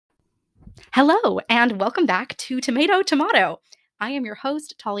Hello, and welcome back to Tomato Tomato. I am your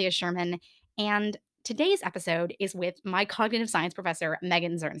host, Talia Sherman, and today's episode is with my cognitive science professor,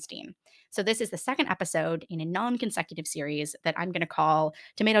 Megan Zirnstein. So, this is the second episode in a non consecutive series that I'm going to call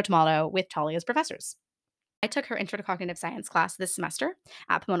Tomato Tomato with Talia's professors. I took her Intro to Cognitive Science class this semester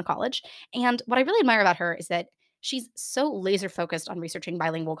at Pomona College, and what I really admire about her is that she's so laser focused on researching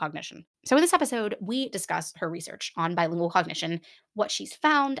bilingual cognition. So, in this episode, we discuss her research on bilingual cognition, what she's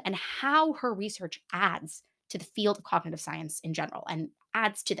found, and how her research adds to the field of cognitive science in general and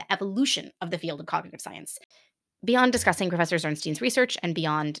adds to the evolution of the field of cognitive science. Beyond discussing Professor Zernstein's research and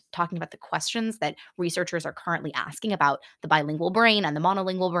beyond talking about the questions that researchers are currently asking about the bilingual brain and the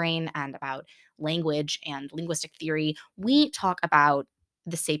monolingual brain and about language and linguistic theory, we talk about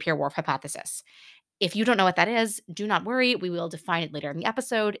the Sapir-Whorf hypothesis. If you don't know what that is, do not worry. We will define it later in the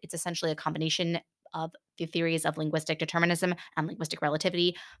episode. It's essentially a combination of the theories of linguistic determinism and linguistic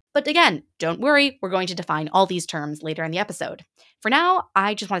relativity. But again, don't worry. We're going to define all these terms later in the episode. For now,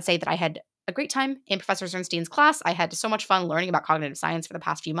 I just want to say that I had a great time in Professor Zernstein's class. I had so much fun learning about cognitive science for the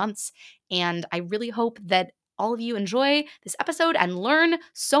past few months. And I really hope that all of you enjoy this episode and learn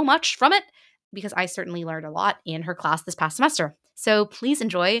so much from it, because I certainly learned a lot in her class this past semester. So please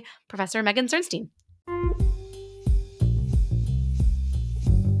enjoy Professor Megan Zernstein.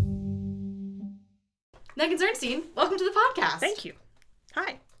 Megan Zirnstein, welcome to the podcast. Thank you.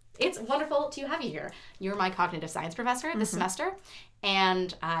 Hi. It's wonderful to have you here. You're my cognitive science professor this semester,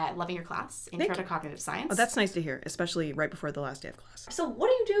 and loving your class, Intro to Cognitive Science. Oh, that's nice to hear, especially right before the last day of class. So what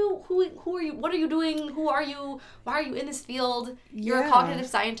do you do? Who are you? What are you doing? Who are you? Why are you in this field? You're a cognitive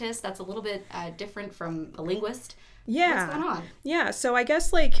scientist. That's a little bit different from a linguist. Yeah. What's going on? Yeah, so I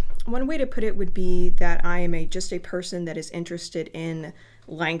guess one way to put it would be that I am just a person that is interested in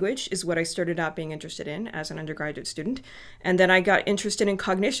language, is what I started out being interested in as an undergraduate student. And then I got interested in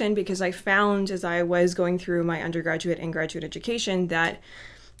cognition because I found as I was going through my undergraduate and graduate education that,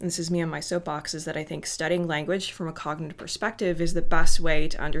 and this is me on my soapbox, is that I think studying language from a cognitive perspective is the best way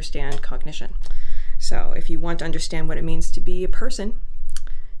to understand cognition. So if you want to understand what it means to be a person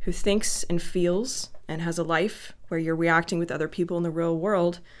who thinks and feels and has a life where you're reacting with other people in the real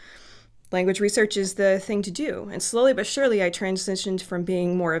world, language research is the thing to do. And slowly but surely, I transitioned from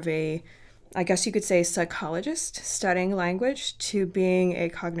being more of a, I guess you could say, psychologist studying language to being a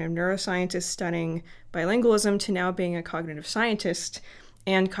cognitive neuroscientist studying bilingualism to now being a cognitive scientist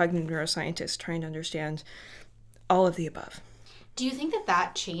and cognitive neuroscientist trying to understand all of the above. Do you think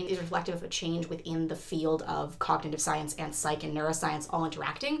that change is reflective of a change within the field of cognitive science and psych and neuroscience all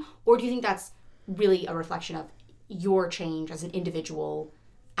interacting? Or do you think that's really a reflection of your change as an individual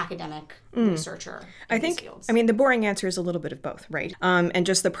academic researcher in these fields? I mean, the boring answer is a little bit of both, right? And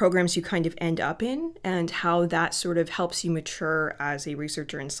just the programs you kind of end up in and how that sort of helps you mature as a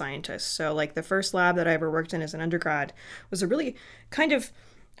researcher and scientist. So the first lab that I ever worked in as an undergrad was a really kind of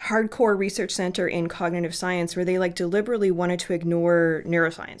hardcore research center in cognitive science where they deliberately wanted to ignore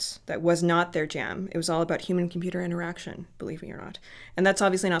neuroscience. That was not their jam. It was all about human-computer interaction, believe me or not. And that's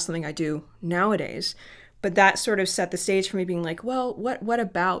obviously not something I do nowadays. But that sort of set the stage for me being well, what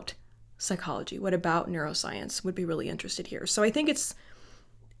about psychology? What about neuroscience? Would be really interested here. So I think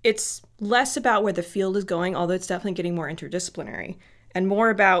it's less about where the field is going, although it's definitely getting more interdisciplinary, and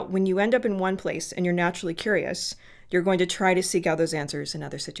more about when you end up in one place and you're naturally curious, you're going to try to seek out those answers in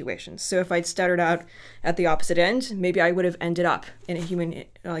other situations. So if I'd started out at the opposite end, maybe I would have ended up in a human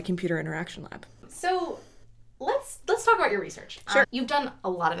computer interaction lab. So let's talk about your research. Sure. You've done a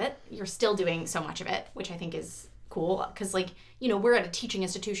lot of it. You're still doing so much of it, which I think is cool because we're at a teaching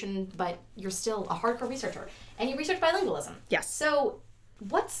institution, but you're still a hardcore researcher and you research bilingualism. Yes. So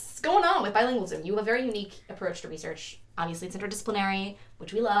what's going on with bilingualism? You have a very unique approach to research. Obviously it's interdisciplinary,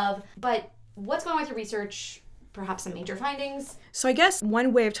 which we love, but what's going on with your research? Perhaps some major findings? So I guess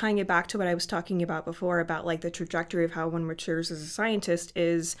one way of tying it back to what I was talking about before about the trajectory of how one matures as a scientist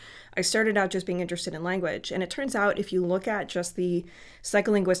is I started out just being interested in language. And it turns out if you look at just the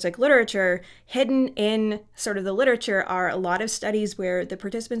psycholinguistic literature, hidden in sort of the literature are a lot of studies where the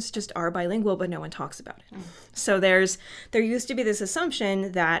participants just are bilingual, but no one talks about it. So there used to be this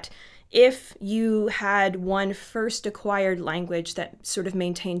assumption that if you had one first acquired language that sort of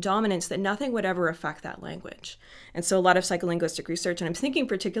maintained dominance, that nothing would ever affect that language. And so a lot of psycholinguistic research, and I'm thinking in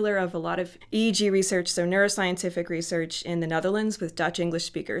particular of a lot of EEG research, so neuroscientific research in the Netherlands with Dutch English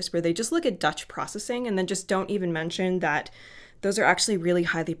speakers, where they just look at Dutch processing and then just don't even mention that those are actually really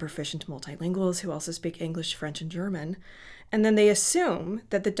highly proficient multilinguals who also speak English, French, and German. And then they assume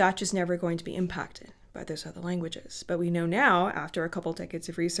that the Dutch is never going to be impacted by those other languages. But we know now, after a couple decades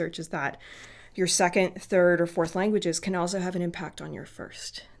of research, is that your second, third, or fourth languages can also have an impact on your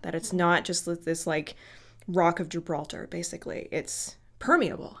first. That it's not just this like rock of Gibraltar, basically. It's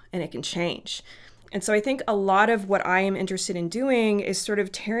permeable and it can change. And so I think a lot of what I am interested in doing is sort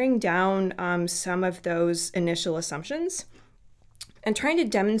of tearing down some of those initial assumptions and trying to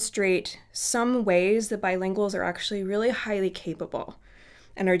demonstrate some ways that bilinguals are actually really highly capable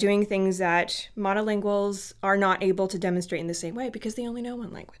and are doing things that monolinguals are not able to demonstrate in the same way because they only know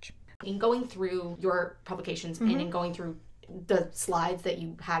one language. In going through your publications and in going through the slides that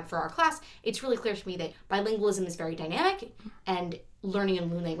you had for our class, it's really clear to me that bilingualism is very dynamic, and learning a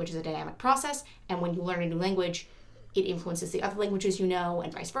new language is a dynamic process. And when you learn a new language, it influences the other languages you know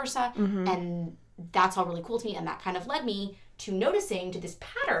and vice versa. And that's all really cool to me. And that kind of led me to noticing to this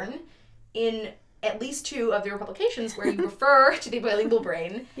pattern in at least 2 of your publications where you refer to the bilingual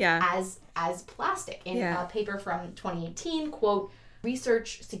brain as plastic. In a paper from 2018, quote,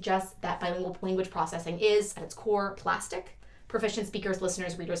 research suggests that bilingual language processing is, at its core, plastic. Proficient speakers,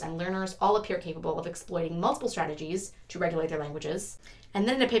 listeners, readers, and learners all appear capable of exploiting multiple strategies to regulate their languages. And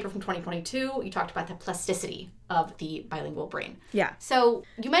then in a paper from 2022, you talked about the plasticity of the bilingual brain. Yeah. So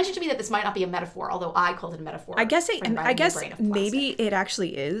you mentioned to me that this might not be a metaphor, although I called it a metaphor. I guess maybe it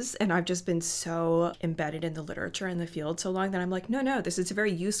actually is, and I've just been so embedded in the literature in the field so long that I'm like, no, this is a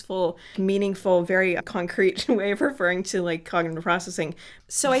very useful, meaningful, very concrete way of referring to like cognitive processing.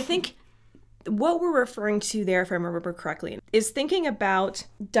 So I think what we're referring to there, if I remember correctly, is thinking about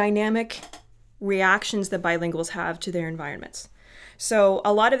dynamic reactions that bilinguals have to their environments. So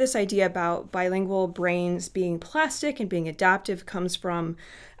a lot of this idea about bilingual brains being plastic and being adaptive comes from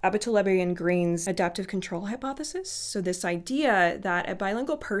Abitalebi and Green's adaptive control hypothesis. So this idea that a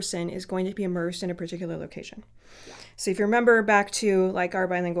bilingual person is going to be immersed in a particular location. So if you remember back to like our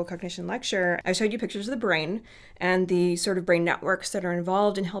bilingual cognition lecture, I showed you pictures of the brain and the sort of brain networks that are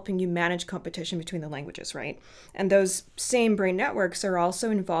involved in helping you manage competition between the languages, right? And those same brain networks are also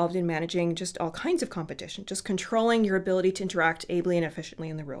involved in managing just all kinds of competition, just controlling your ability to interact ably and efficiently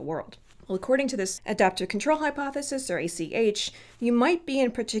in the real world. Well, according to this adaptive control hypothesis, or ACH, you might be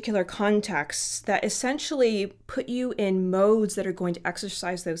in particular contexts that essentially put you in modes that are going to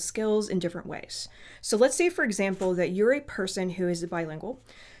exercise those skills in different ways. So let's say, for example, that you're a person who is bilingual,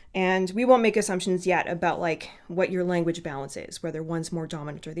 and we won't make assumptions yet about like what your language balance is, whether one's more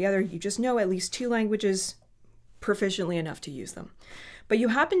dominant or the other. You just know at least 2 languages proficiently enough to use them. But you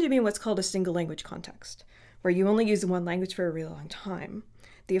happen to be in what's called a single language context, where you only use one language for a really long time.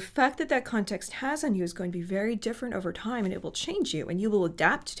 The effect that that context has on you is going to be very different over time, and it will change you, and you will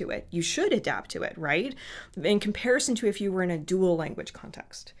adapt to it. You should adapt to it, right? In comparison to if you were in a dual language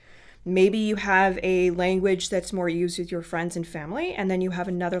context. Maybe you have a language that's more used with your friends and family, and then you have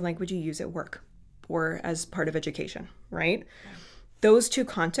another language you use at work or as part of education, right? Those 2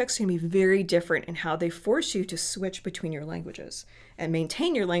 contexts can be very different in how they force you to switch between your languages and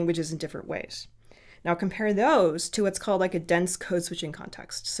maintain your languages in different ways. Now compare those to what's called like a dense code switching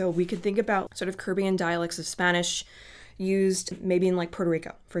context. So we could think about sort of Caribbean dialects of Spanish used maybe in like Puerto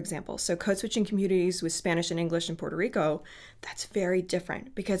Rico, for example. So code switching communities with Spanish and English in Puerto Rico, that's very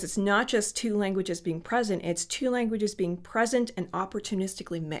different because it's not just 2 languages being present, it's 2 languages being present and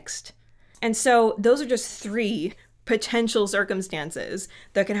opportunistically mixed. And so those are just 3 potential circumstances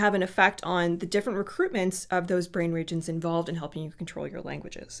that can have an effect on the different recruitments of those brain regions involved in helping you control your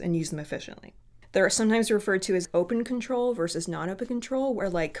languages and use them efficiently. They're sometimes referred to as open control versus non-open control, where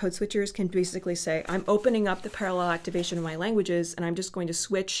like code switchers can basically say, I'm opening up the parallel activation of my languages, and I'm just going to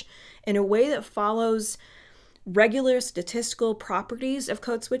switch in a way that follows regular statistical properties of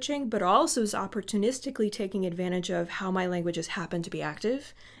code switching, but also is opportunistically taking advantage of how my languages happen to be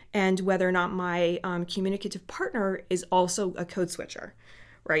active and whether or not my communicative partner is also a code switcher.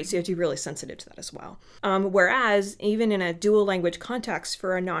 Right, so you have to be really sensitive to that as well. Whereas even in a dual language context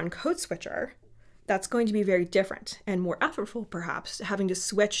for a non-code switcher, that's going to be very different and more effortful, perhaps, having to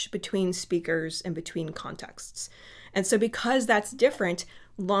switch between speakers and between contexts. And so because that's different,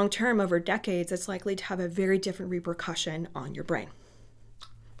 long-term, over decades, it's likely to have a very different repercussion on your brain.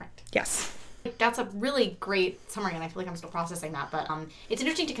 Right. Yes. That's a really great summary, and I feel like I'm still processing that. But it's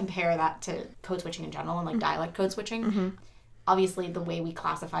interesting to compare that to code switching in general and like dialect code switching. Obviously, the way we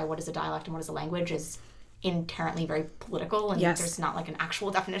classify what is a dialect and what is a language is inherently very political, and there's not like an actual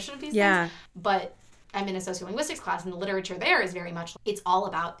definition of these things. But I'm in a sociolinguistics class, and the literature there is very much, it's all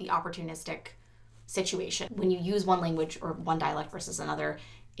about the opportunistic situation. When you use one language or one dialect versus another,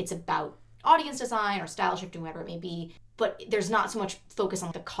 it's about audience design or style shifting, whatever it may be. but there's not so much focus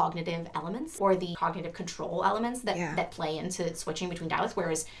on the cognitive elements or the cognitive control elements that play into switching between dialects,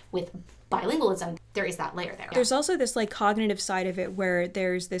 whereas with bilingualism, there is that layer there. There's also this like cognitive side of it where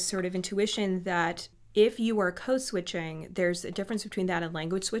there's this sort of intuition that if you are code switching, there's a difference between that and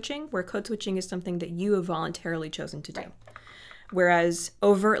language switching, where code switching is something that you have voluntarily chosen to do. Right. Whereas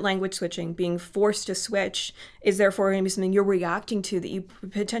overt language switching, being forced to switch, is therefore going to be something you're reacting to that you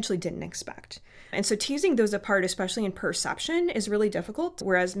potentially didn't expect. And so teasing those apart, especially in perception, is really difficult.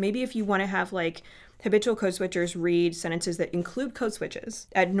 Whereas maybe if you want to have like habitual code switchers read sentences that include code switches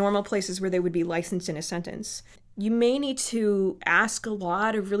at normal places where they would be licensed in a sentence, you may need to ask a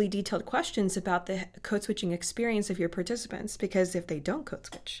lot of really detailed questions about the code switching experience of your participants, because if they don't code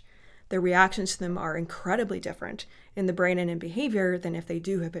switch, their reactions to them are incredibly different in the brain and in behavior than if they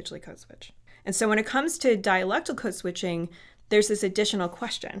do habitually code switch. And so when it comes to dialectal code switching, there's this additional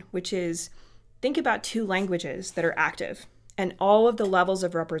question, which is think about two languages that are active and all of the levels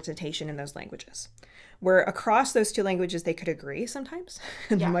of representation in those languages, where across those two languages they could agree sometimes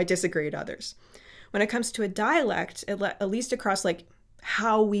and they might disagree at others. When it comes to a dialect, at least across like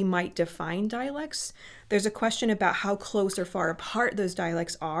how we might define dialects, there's a question about how close or far apart those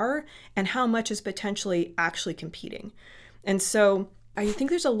dialects are and how much is potentially actually competing. And so I think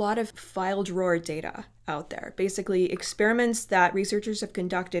there's a lot of file drawer data out there, basically experiments that researchers have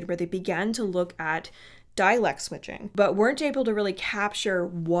conducted where they began to look at dialect switching, but weren't able to really capture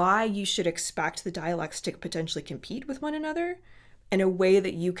why you should expect the dialects to potentially compete with one another in a way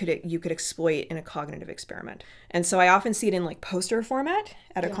that you could exploit in a cognitive experiment. And so I often see it in like poster format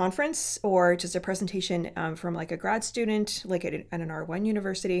at a conference or just a presentation from like a grad student, like at an R1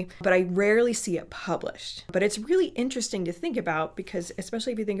 university, but I rarely see it published. But it's really interesting to think about because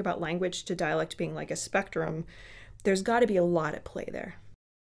especially if you think about language to dialect being like a spectrum, there's got to be a lot at play there.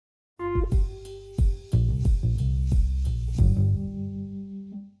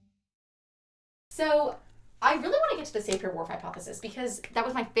 So I really want to get to the Sapir-Whorf hypothesis because that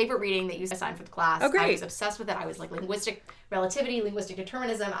was my favorite reading that you assigned for the class. Oh, great. I was obsessed with it. I was like linguistic relativity, linguistic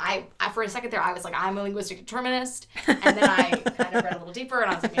determinism. I for a second there, I was like, I'm a linguistic determinist. And then I kind of read a little deeper and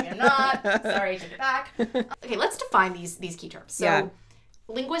I was like, maybe I'm not. Sorry, take it back. Okay, let's define these key terms. So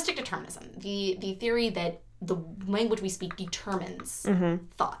linguistic determinism, the theory that the language we speak determines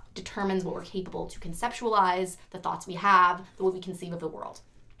thought, determines what we're capable to conceptualize, the thoughts we have, the way we conceive of the world.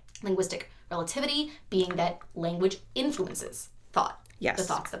 Linguistic relativity being that language influences thought, the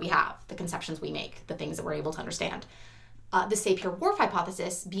thoughts that we have, the conceptions we make, the things that we're able to understand. The Sapir-Whorf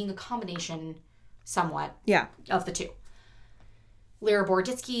hypothesis being a combination somewhat of the two. Lyra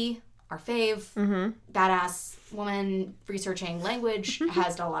Boroditsky, our fave, badass woman researching language,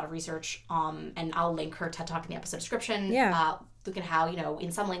 has done a lot of research, and I'll link her TED Talk in the episode description. Look at how,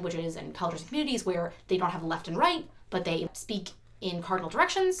 in some languages and cultures and communities where they don't have left and right, but they speak in cardinal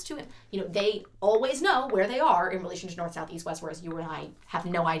directions to it, they always know where they are in relation to north, south, east, west, whereas you and I have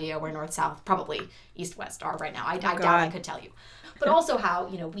no idea where north, south, probably east, west are right now. I doubt I could tell you. But also how,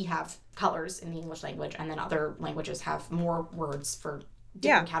 we have colors in the English language and then other languages have more words for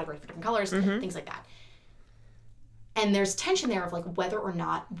different categories for different colors, things like that. And there's tension there of like whether or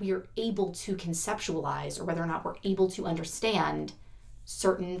not we're able to conceptualize or whether or not we're able to understand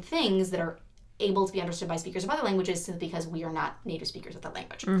certain things that are able to be understood by speakers of other languages simply because we are not native speakers of that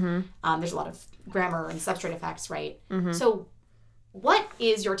language. There's a lot of grammar and substrate effects, right? So what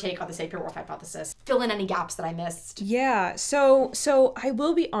is your take on the Sapir-Whorf hypothesis? Fill in any gaps that I missed. Yeah, so I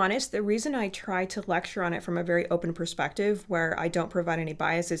will be honest, the reason I try to lecture on it from a very open perspective where I don't provide any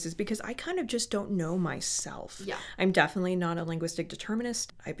biases is because I kind of just don't know myself. I'm definitely not a linguistic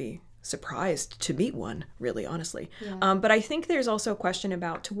determinist. I'd be surprised to meet one, really, honestly. But I think there's also a question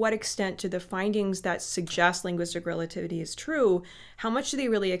about to what extent do the findings that suggest linguistic relativity is true, how much do they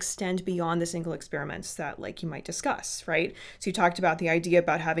really extend beyond the single experiments that like you might discuss, right? So you talked about the idea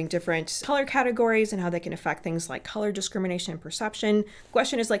about having different color categories and how they can affect things like color discrimination and perception. The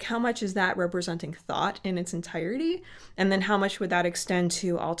question is like how much is that representing thought in its entirety? And then how much would that extend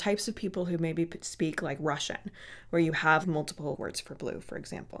to all types of people who maybe speak like Russian, where you have multiple words for blue, for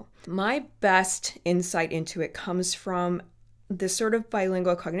example. My best insight into it comes from this sort of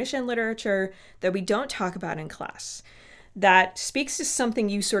bilingual cognition literature that we don't talk about in class that speaks to something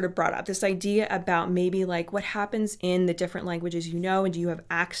you sort of brought up, this idea about maybe like what happens in the different languages and do you have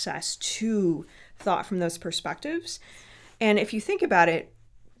access to thought from those perspectives? And if you think about it,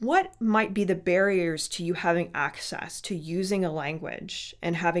 what might be the barriers to you having access to using a language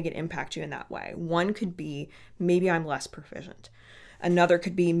and having it impact you in that way? One could be maybe I'm less proficient. Another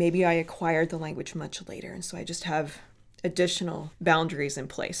could be maybe I acquired the language much later, and so I just have additional boundaries in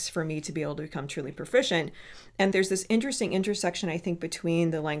place for me to be able to become truly proficient. And there's this interesting intersection, I think,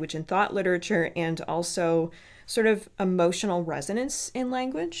 between the language and thought literature and also sort of emotional resonance in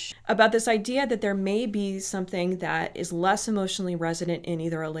language, about this idea that there may be something that is less emotionally resonant in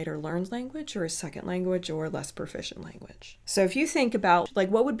either a later learned language or a second language or less proficient language. So if you think about, like,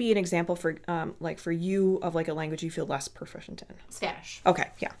 what would be an example for like for you of like a language you feel less proficient in? Spanish. Okay,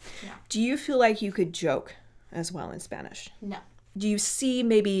 yeah. Yeah. Do you feel like you could joke as well in Spanish? No. Do you see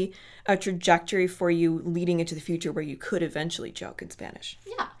maybe a trajectory for you leading into the future where you could eventually joke in Spanish?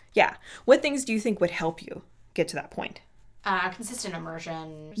 Yeah. Yeah. What things do you think would help you get to that point? Consistent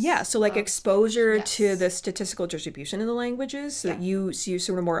immersion. Yeah, so like exposure yes. to the statistical distribution of the languages, so that you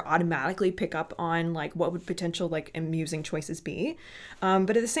sort of more automatically pick up on like what would potential like amusing choices be.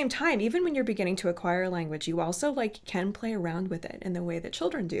 But at the same time, even when you're beginning to acquire a language, you also like can play around with it in the way that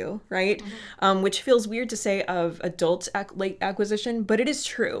children do, right? Which feels weird to say of adult late acquisition, but it is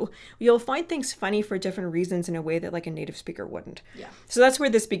true. You'll find things funny for different reasons in a way that like a native speaker wouldn't. Yeah. So that's where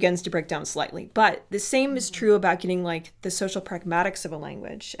this begins to break down slightly. But the same is true about getting like the social pragmatics of a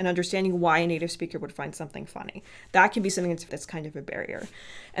language and understanding why a native speaker would find something funny. That can be something that's kind of a barrier.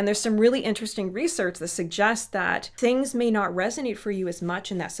 And there's some really interesting research that suggests that things may not resonate for you as much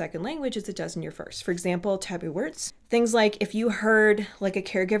in that second language as it does in your first. For example, taboo words. Things like if you heard like a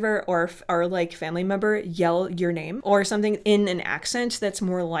caregiver or like family member yell your name or something in an accent that's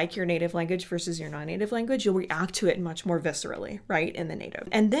more like your native language versus your non-native language, you'll react to it much more viscerally, right, in the native.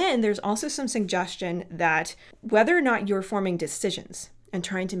 And then there's also some suggestion that whether or not you're forming decisions and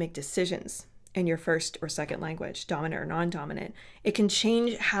trying to make decisions in your first or second language, dominant or non-dominant, it can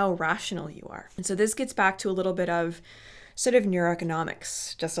change how rational you are. And so this gets back to a little bit of sort of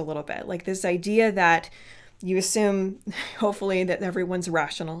neuroeconomics, just a little bit, like this idea that you assume, hopefully, that everyone's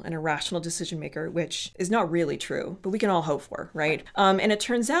rational and a rational decision maker, which is not really true, but we can all hope for, right? And it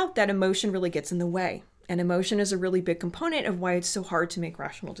turns out that emotion really gets in the way. And emotion is a really big component of why it's so hard to make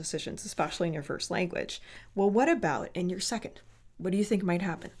rational decisions, especially in your first language. Well, what about in your second? What do you think might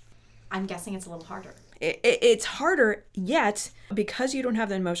happen? I'm guessing it's a little harder. It's harder, yet because you don't have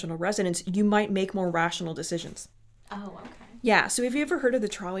the emotional resonance, you might make more rational decisions. Oh, okay. Yeah, so have you ever heard of the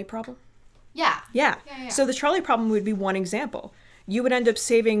trolley problem? Yeah. Yeah. So the trolley problem would be one example. You would end up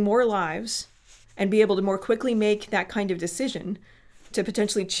saving more lives and be able to more quickly make that kind of decision to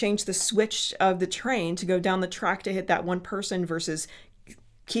potentially change the switch of the train to go down the track to hit that one person versus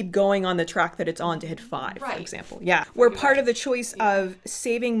keep going on the track that it's on to hit 5, for example. Yeah. Where part of the choice of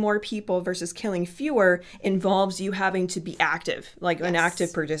saving more people versus killing fewer involves you having to be active, like an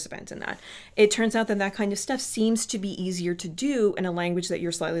active participant in that. It turns out that that kind of stuff seems to be easier to do in a language that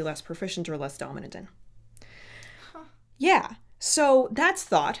you're slightly less proficient or less dominant in. Yeah. So that's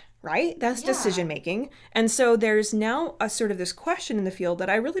thought, right? That's decision making. And so there's now a sort of this question in the field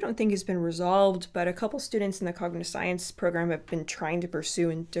that I really don't think has been resolved, but a couple students in the cognitive science program have been trying to pursue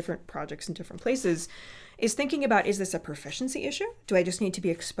in different projects in different places, is thinking about, is this a proficiency issue? Do I just need to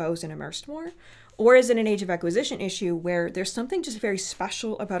be exposed and immersed more? Or is it an age of acquisition issue where there's something just very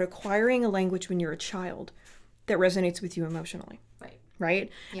special about acquiring a language when you're a child that resonates with you emotionally?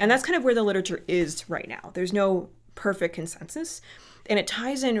 Right? Yeah. And that's kind of where the literature is right now. There's no perfect consensus. And it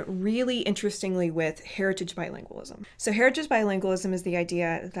ties in really interestingly with heritage bilingualism. So heritage bilingualism is the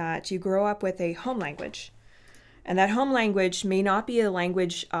idea that you grow up with a home language, and that home language may not be a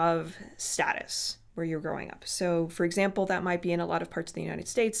language of status where you're growing up. So for example, that might be in a lot of parts of the United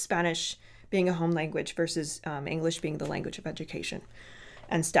States, Spanish being a home language versus English being the language of education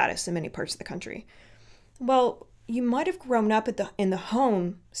and status in many parts of the country. Well, you might have grown up in the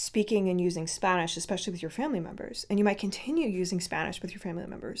home speaking and using Spanish, especially with your family members, and you might continue using Spanish with your family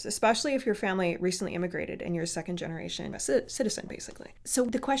members, especially if your family recently immigrated and you're a second generation citizen, basically. So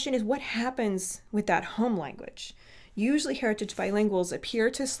the question is, what happens with that home language? Usually heritage bilinguals appear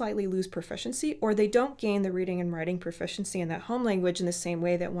to slightly lose proficiency, or they don't gain the reading and writing proficiency in that home language in the same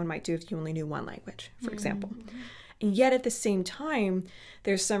way that one might do if you only knew one language, for example. And yet at the same time,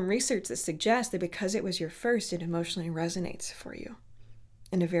 there's some research that suggests that because it was your first, it emotionally resonates for you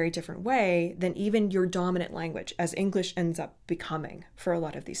in a very different way than even your dominant language, as English ends up becoming for a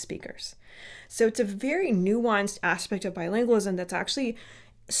lot of these speakers. So it's a very nuanced aspect of bilingualism that's actually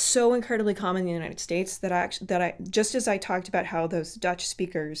so incredibly common in the United States that I just as I talked about how those Dutch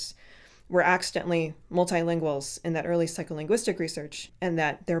speakers were accidentally multilinguals in that early psycholinguistic research, and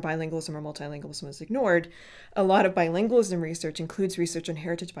that their bilingualism or multilingualism was ignored. A lot of bilingualism research includes research on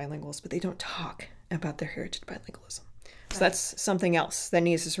heritage bilinguals, but they don't talk about their heritage bilingualism. So that's something else that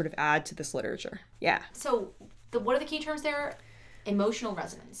needs to sort of add to this literature. Yeah. So what are the key terms there? Emotional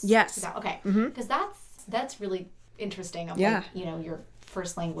resonance. Yes. Okay. Because that's really interesting of Yeah. like, you know, your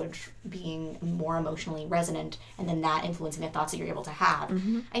first language being more emotionally resonant and then that influencing the thoughts that you're able to have.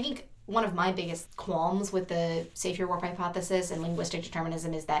 I think one of my biggest qualms with the safe warp hypothesis and linguistic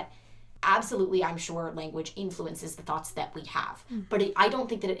determinism is that absolutely, I'm sure language influences the thoughts that we have, but I don't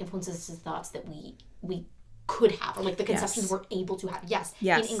think that it influences the thoughts that we could have, or like the conceptions we're able to have. Yes,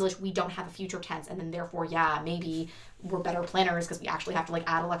 in English we don't have a future tense, and then therefore, maybe we're better planners because we actually have to like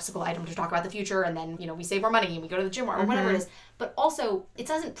add a lexical item to talk about the future, and then, you know, we save more money and we go to the gym or whatever it is. But also, it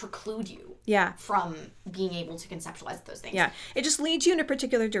doesn't preclude you from being able to conceptualize those things. Yeah, it just leads you in a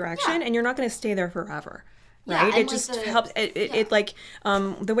particular direction, and you're not going to stay there forever. Right? It just helps. It like,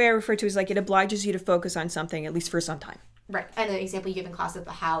 the way I refer to it is like it obliges you to focus on something, at least for some time. Right. And an example you give in class of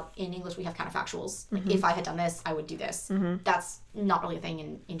how in English we have counterfactuals. Like, if I had done this, I would do this. That's not really a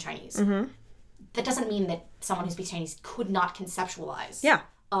thing in Chinese. That doesn't mean that someone who speaks Chinese could not conceptualize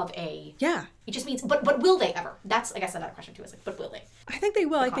of a... It just means... But will they ever? That's, I guess, another question too. Is like, but will they? I think they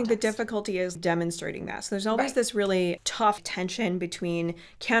will. I think the difficulty is demonstrating that. So there's always this really tough tension between,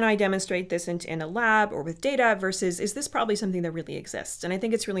 can I demonstrate this in a lab or with data versus is this probably something that really exists? And I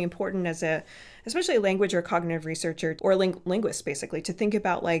think it's really important as especially a language or cognitive researcher or linguist basically, to think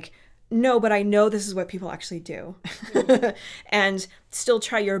about like, no, but I know this is what people actually do. And still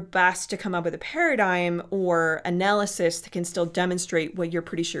try your best to come up with a paradigm or analysis that can still demonstrate what you're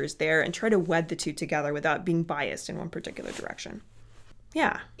pretty sure is there and try to wed the two together without being biased in one particular direction.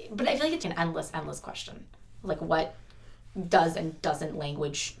 Yeah. But I feel like it's an endless question. Like, what does and doesn't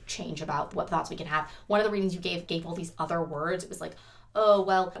language change about what thoughts we can have? One of the reasons you gave all these other words, it was like, oh,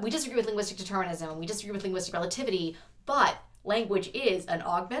 well, we disagree with linguistic determinism, we disagree with linguistic relativity, but language is an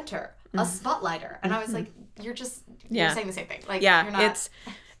augmenter, a spotlighter. And I was like, you're saying the same thing. Like, you're not...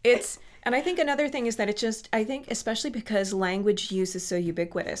 it's and I think another thing is that I think especially because language use is so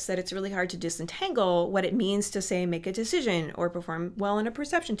ubiquitous that it's really hard to disentangle what it means to say make a decision or perform well in a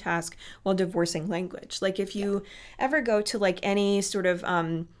perception task while divorcing language. Like if you ever go to like any sort of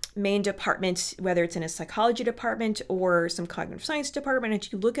main department, whether it's in a psychology department or some cognitive science department, and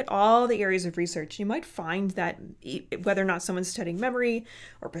you look at all the areas of research, you might find that whether or not someone's studying memory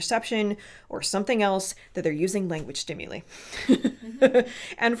or perception or something else, that they're using language stimuli.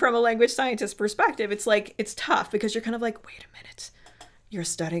 And from a language scientist perspective, it's like, it's tough because you're kind of like, wait a minute, you're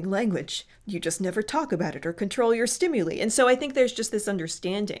studying language. You just never talk about it or control your stimuli. And so I think there's just this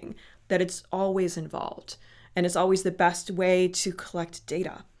understanding that it's always involved and it's always the best way to collect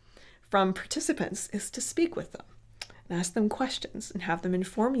data from participants is to speak with them and ask them questions and have them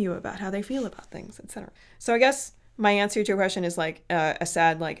inform you about how they feel about things, etc. So I guess my answer to your question is like a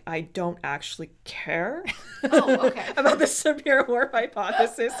sad, like, I don't actually care about the severe warp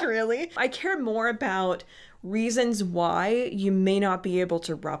hypothesis, really. I care more about reasons why you may not be able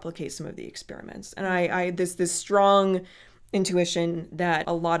to replicate some of the experiments. And I this strong intuition that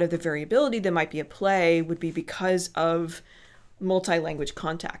a lot of the variability that might be at play would be because of multi-language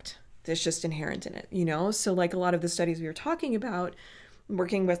contact. That's just inherent in it, you know? So like a lot of the studies we were talking about,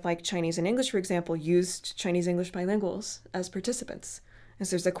 working with like Chinese and English, for example, used Chinese English bilinguals as participants. And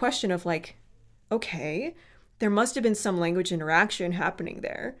so there's a question of like, okay, there must have been some language interaction happening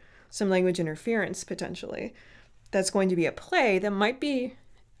there, some language interference potentially, that's going to be at play that might be,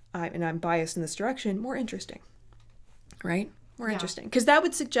 and I'm biased in this direction, more interesting, right? More interesting. Because that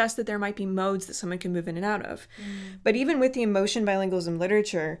would suggest that there might be modes that someone can move in and out of. But even with the emotion bilingualism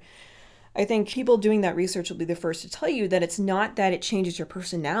literature, I think people doing that research will be the first to tell you that it's not that it changes your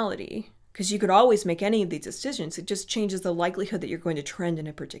personality, because you could always make any of these decisions. It just changes the likelihood that you're going to trend in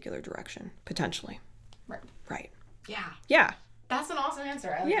a particular direction, potentially. Right. Yeah. That's an awesome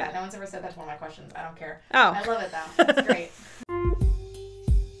answer. I like that. No one's ever said that to one of my questions. I don't care. Oh. I love it, though. That's great.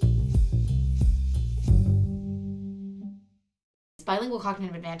 Bilingual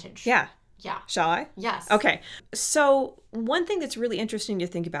cognitive advantage. Yeah. Yeah. Shall I? Yes. Okay. So one thing that's really interesting to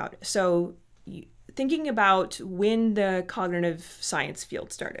think about, thinking about when the cognitive science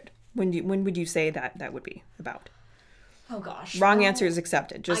field started, when would you say that would be about? Oh gosh. Wrong answer is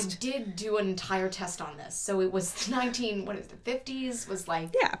accepted. I did do an entire test on this. So it was the 50s was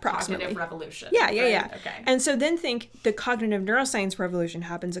like approximately. Cognitive revolution. Yeah. Okay. And so then think the cognitive neuroscience revolution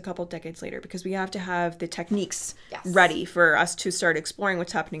happens a couple decades later because we have to have the techniques ready for us to start exploring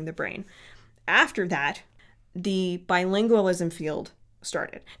what's happening in the brain. After that, the bilingualism field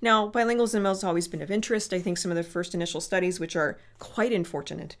started. Now, bilingualism has always been of interest. I think some of the first initial studies, which are quite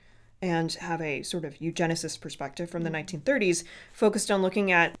unfortunate, and have a sort of eugenicist perspective from the 1930s, focused on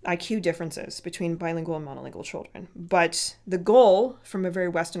looking at IQ differences between bilingual and monolingual children. But the goal, from a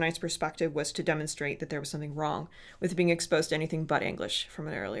very westernized perspective, was to demonstrate that there was something wrong with being exposed to anything but English from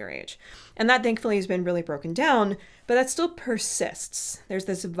an earlier age. And that, thankfully, has been really broken down, but that still persists. There's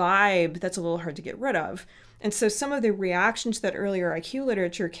this vibe that's a little hard to get rid of. And so some of the reactions to that earlier IQ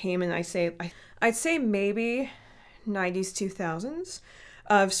literature came in, I'd say maybe 90s, 2000s,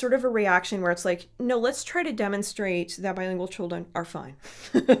 of sort of a reaction where it's like, no, let's try to demonstrate that bilingual children are fine,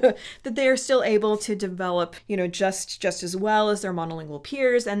 that they are still able to develop, just as well as their monolingual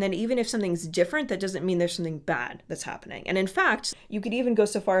peers. And then even if something's different, that doesn't mean there's something bad that's happening. And in fact, you could even go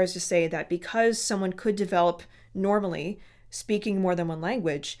so far as to say that because someone could develop normally speaking more than one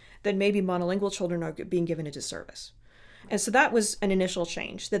language, then maybe monolingual children are being given a disservice. And so that was an initial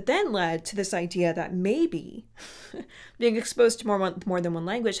change that then led to this idea that maybe being exposed to more than one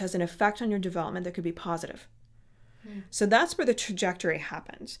language has an effect on your development that could be positive. So that's where the trajectory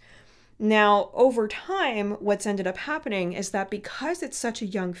happens. Now, over time, what's ended up happening is that because it's such a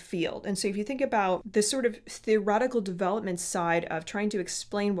young field, and so if you think about this sort of theoretical development side of trying to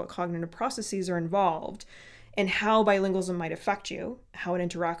explain what cognitive processes are involved and how bilingualism might affect you, how it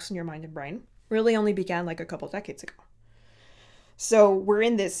interacts in your mind and brain, really only began like a couple decades ago. So we're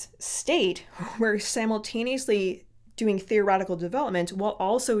in this state where simultaneously doing theoretical development while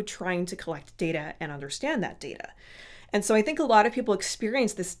also trying to collect data and understand that data. And so I think a lot of people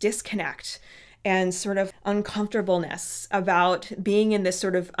experience this disconnect and sort of uncomfortableness about being in this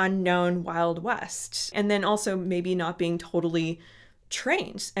sort of unknown Wild West, and then also maybe not being totally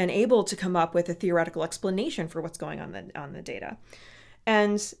trained and able to come up with a theoretical explanation for what's going on the data.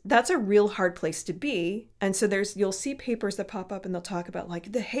 And that's a real hard place to be. And so you'll see papers that pop up and they'll talk about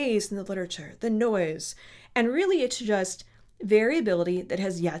like the haze in the literature, the noise. And really it's just variability that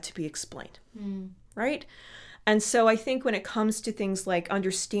has yet to be explained, right? And so I think when it comes to things like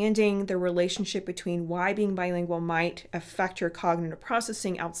understanding the relationship between why being bilingual might affect your cognitive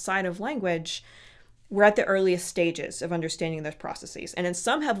processing outside of language, we're at the earliest stages of understanding those processes. And then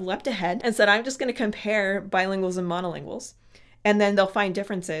some have leapt ahead and said, I'm just going to compare bilinguals and monolinguals. And then they'll find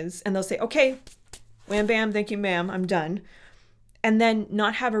differences and they'll say, okay, wham, bam, thank you, ma'am, I'm done. And then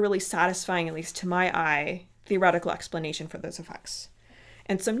not have a really satisfying, at least to my eye, theoretical explanation for those effects.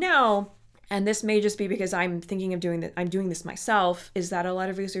 And so now, and this may just be because I'm thinking of I'm doing this myself, is that a lot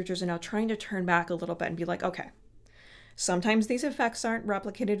of researchers are now trying to turn back a little bit and be like, okay, sometimes these effects aren't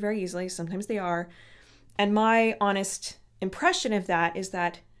replicated very easily, sometimes they are. And my honest impression of that is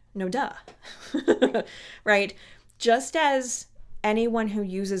that, no duh, right? Just as anyone who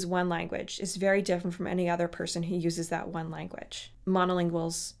uses one language is very different from any other person who uses that one language.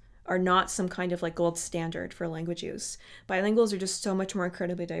 Monolinguals are not some kind of like gold standard for language use. Bilinguals are just so much more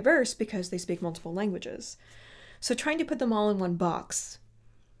incredibly diverse because they speak multiple languages. So trying to put them all in one box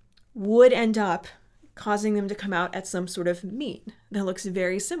would end up causing them to come out at some sort of mean that looks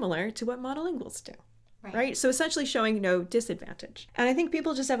very similar to what monolinguals do, right? So essentially showing no disadvantage. And I think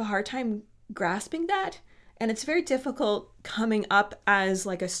people just have a hard time grasping that. And it's very difficult coming up as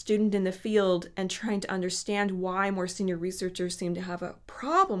like a student in the field and trying to understand why more senior researchers seem to have a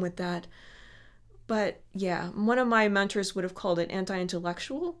problem with that. But yeah, one of my mentors would have called it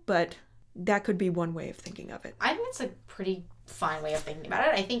anti-intellectual, but that could be one way of thinking of it. I think it's a pretty fine way of thinking about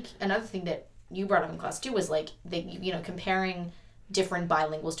it. I think another thing that you brought up in class too was like comparing different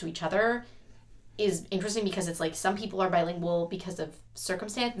bilinguals to each other is interesting because it's like some people are bilingual because of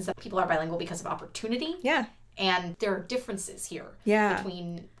circumstance and some people are bilingual because of opportunity. Yeah. And there are differences here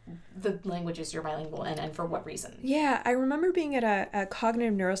between the languages you're bilingual in and for what reason. Yeah, I remember being at a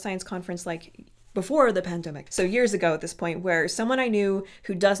cognitive neuroscience conference like before the pandemic, so years ago at this point, where someone I knew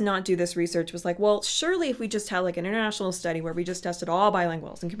who does not do this research was like, well, surely if we just had like an international study where we just tested all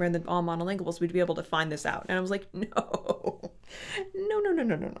bilinguals and compared them to all monolinguals, we'd be able to find this out. And I was like, no.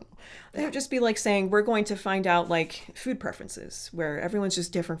 It would just be like saying we're going to find out like food preferences where everyone's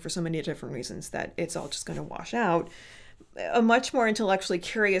just different for so many different reasons that it's all just going to wash out. A much more intellectually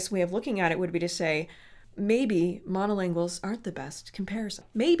curious way of looking at it would be to say, maybe monolinguals aren't the best comparison.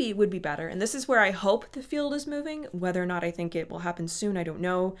 Maybe it would be better, and this is where I hope the field is moving, whether or not I think it will happen soon, I don't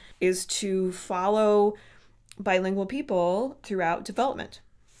know, is to follow bilingual people throughout development.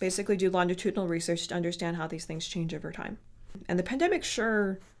 Basically do longitudinal research to understand how these things change over time. And the pandemic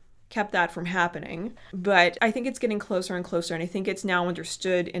sure kept that from happening, but I think it's getting closer and closer, and I think it's now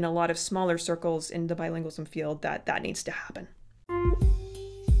understood in a lot of smaller circles in the bilingualism field that that needs to happen.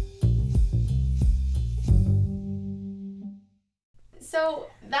 So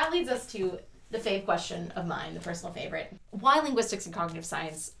that leads us to the fave question of mine, the personal favorite. Why linguistics and cognitive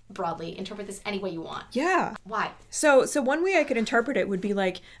science broadly? Interpret this any way you want. Yeah. Why? So one way I could interpret it would be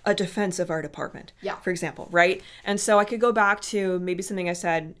like a defense of our department, Yeah. for example, right? And so I could go back to maybe something I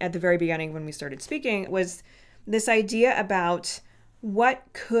said at the very beginning when we started speaking, was this idea about what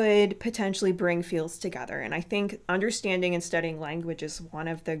could potentially bring fields together. And I think understanding and studying language is one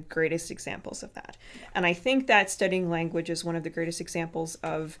of the greatest examples of that. And I think that studying language is one of the greatest examples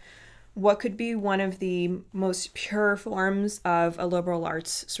of what could be one of the most pure forms of a liberal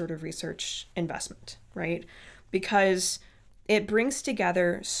arts sort of research investment, right? Because it brings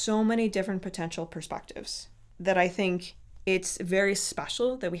together so many different potential perspectives that I think it's very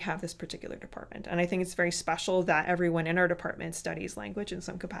special that we have this particular department. And I think it's very special that everyone in our department studies language in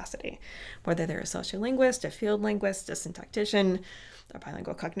some capacity, whether they're a sociolinguist, a field linguist, a syntactician, a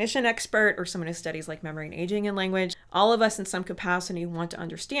bilingual cognition expert, or someone who studies like memory and aging in language. All of us in some capacity want to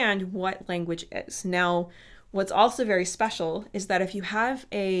understand what language is. Now, what's also very special is that if you have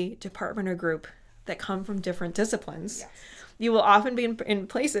a department or group that come from different disciplines, yes, you will often be in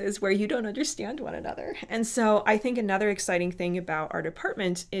places where you don't understand one another. And so I think another exciting thing about our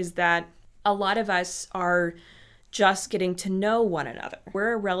department is that a lot of us are just getting to know one another.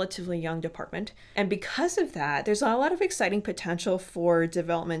 We're a relatively young department. And because of that, there's a lot of exciting potential for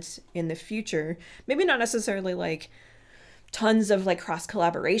developments in the future. Maybe not necessarily like tons of like cross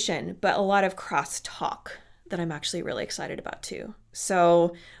collaboration, but a lot of cross talk that I'm actually really excited about too.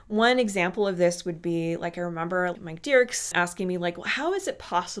 So one example of this would be, like, I remember Mike Dierks asking me, like, well, how is it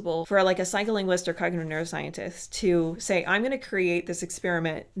possible for like a psycholinguist or cognitive neuroscientist to say, I'm going to create this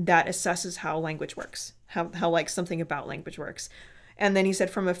experiment that assesses how language works, how like something about language works. And then he said,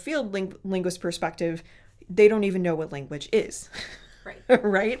 from a field linguist perspective, they don't even know what language is. Right.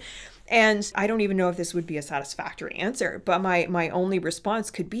 Right. And I don't even know if this would be a satisfactory answer, but my only response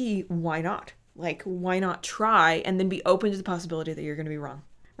could be, why not? Like, why not try and then be open to the possibility that you're going to be wrong,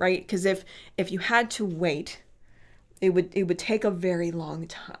 right? Because if you had to wait, it would take a very long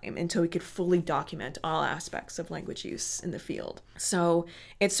time until we could fully document all aspects of language use in the field. So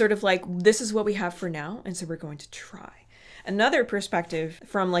it's sort of like, this is what we have for now, and so we're going to try. Another perspective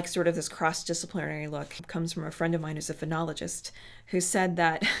from like sort of this cross-disciplinary look comes from a friend of mine who's a phonologist, who said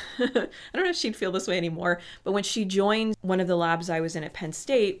that, I don't know if she'd feel this way anymore, but when she joined one of the labs I was in at Penn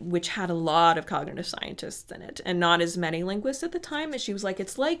State, which had a lot of cognitive scientists in it and not as many linguists at the time, and she was like,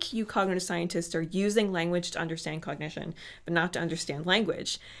 it's like you cognitive scientists are using language to understand cognition, but not to understand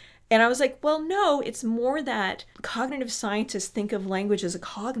language. And I was like, well, no, it's more that cognitive scientists think of language as a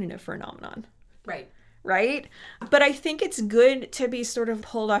cognitive phenomenon. Right? But I think it's good to be sort of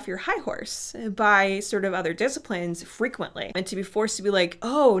pulled off your high horse by sort of other disciplines frequently, and to be forced to be like,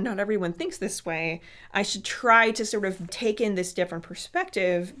 oh, not everyone thinks this way. I should try to sort of take in this different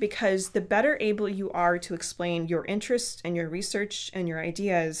perspective, because the better able you are to explain your interests and your research and your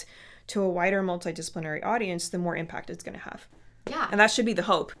ideas to a wider multidisciplinary audience, the more impact it's going to have. Yeah. And that should be the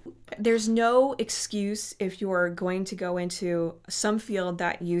hope. There's no excuse if you're going to go into some field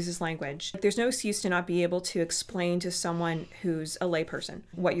that uses language. There's no excuse to not be able to explain to someone who's a layperson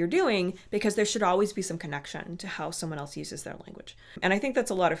what you're doing, because there should always be some connection to how someone else uses their language. And I think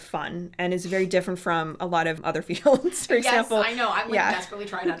that's a lot of fun, and is very different from a lot of other fields, for example. Yes, I know. I'm like desperately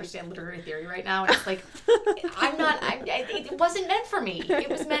trying to understand literary theory right now. And it's like, it wasn't meant for me. It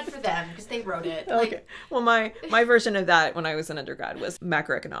was meant for them because they wrote it. Okay. Well, my version of that when I was an undergrad was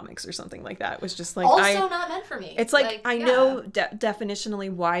macroeconomics or something like that. It was just like, also not meant for me. It's like I know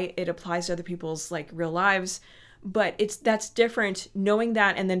definitionally why it applies to other people's like real lives, but that's different knowing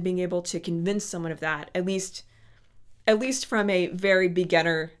that and then being able to convince someone of that, at least from a very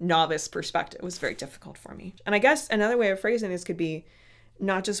beginner novice perspective, was very difficult for me. And I guess another way of phrasing this could be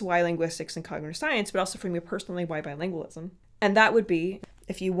not just why linguistics and cognitive science, but also for me personally, why bilingualism. And that would be,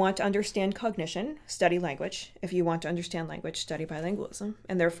 if you want to understand cognition, study language. If you want to understand language, study bilingualism.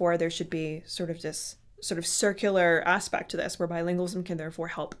 And therefore, there should be sort of this sort of circular aspect to this, where bilingualism can therefore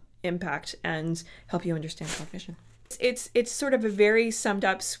help impact and help you understand cognition. It's sort of a very summed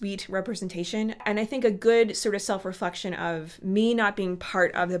up, sweet representation. And I think a good sort of self-reflection of me not being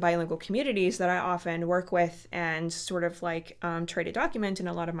part of the bilingual communities that I often work with and sort of like try to document in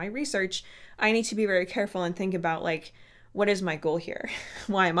a lot of my research, I need to be very careful and think about like, what is my goal here?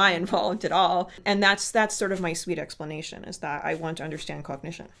 Why am I involved at all? And that's sort of my sweet explanation, is that I want to understand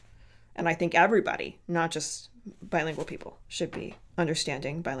cognition. And I think everybody, not just bilingual people, should be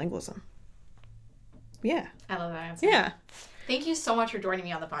understanding bilingualism. Yeah. I love that answer. Yeah. Thank you so much for joining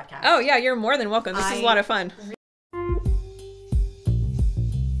me on the podcast. Oh, yeah, you're more than welcome. This is a lot of fun.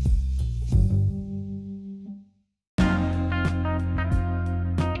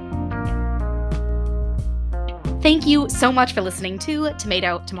 Thank you so much for listening to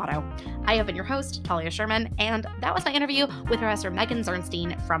Tomato Tomato. I have been your host, Talia Sherman, and that was my interview with Professor Megan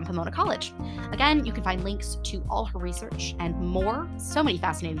Zirnstein from Pomona College. Again, you can find links to all her research and more, so many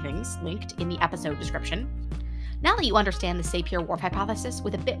fascinating things, linked in the episode description. Now that you understand the Sapir-Whorf hypothesis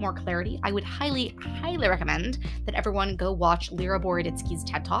with a bit more clarity, I would highly, highly recommend that everyone go watch Lera Boroditsky's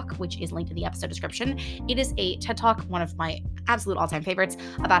TED Talk, which is linked in the episode description. It is a TED Talk, one of my absolute all-time favorites,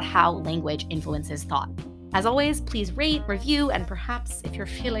 about how language influences thought. As always, please rate, review, and perhaps if you're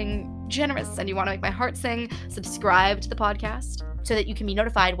feeling generous and you want to make my heart sing, subscribe to the podcast so that you can be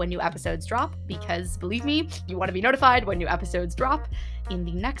notified when new episodes drop, because believe me, you want to be notified when new episodes drop. In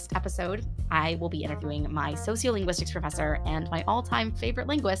the next episode, I will be interviewing my sociolinguistics professor and my all-time favorite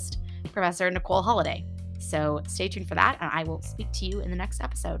linguist, Professor Nicole Holliday. So stay tuned for that, and I will speak to you in the next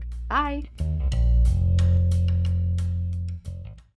episode. Bye!